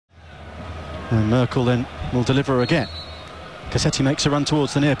And Merkel then will deliver again. Cassetti makes a run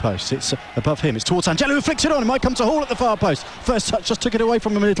towards the near post. It's above him. It's towards Angelo, who flicks it on. It might come to Hall at the far post. First touch just took it away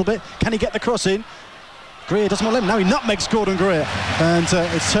from him a little bit. Can he get the cross in? Greer doesn't want to let him. Now he nutmegs Gordon Greer. And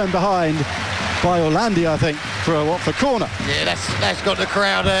it's turned behind by Orlandi, I think, for a Watford corner. Yeah, that's got the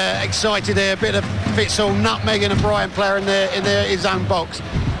crowd excited there. A bit of Fitz Hall nutmegging a Brighton player in his own box.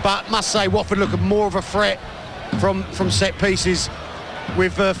 But must say, Watford look more of a threat from set pieces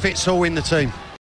with Fitz Hall in the team.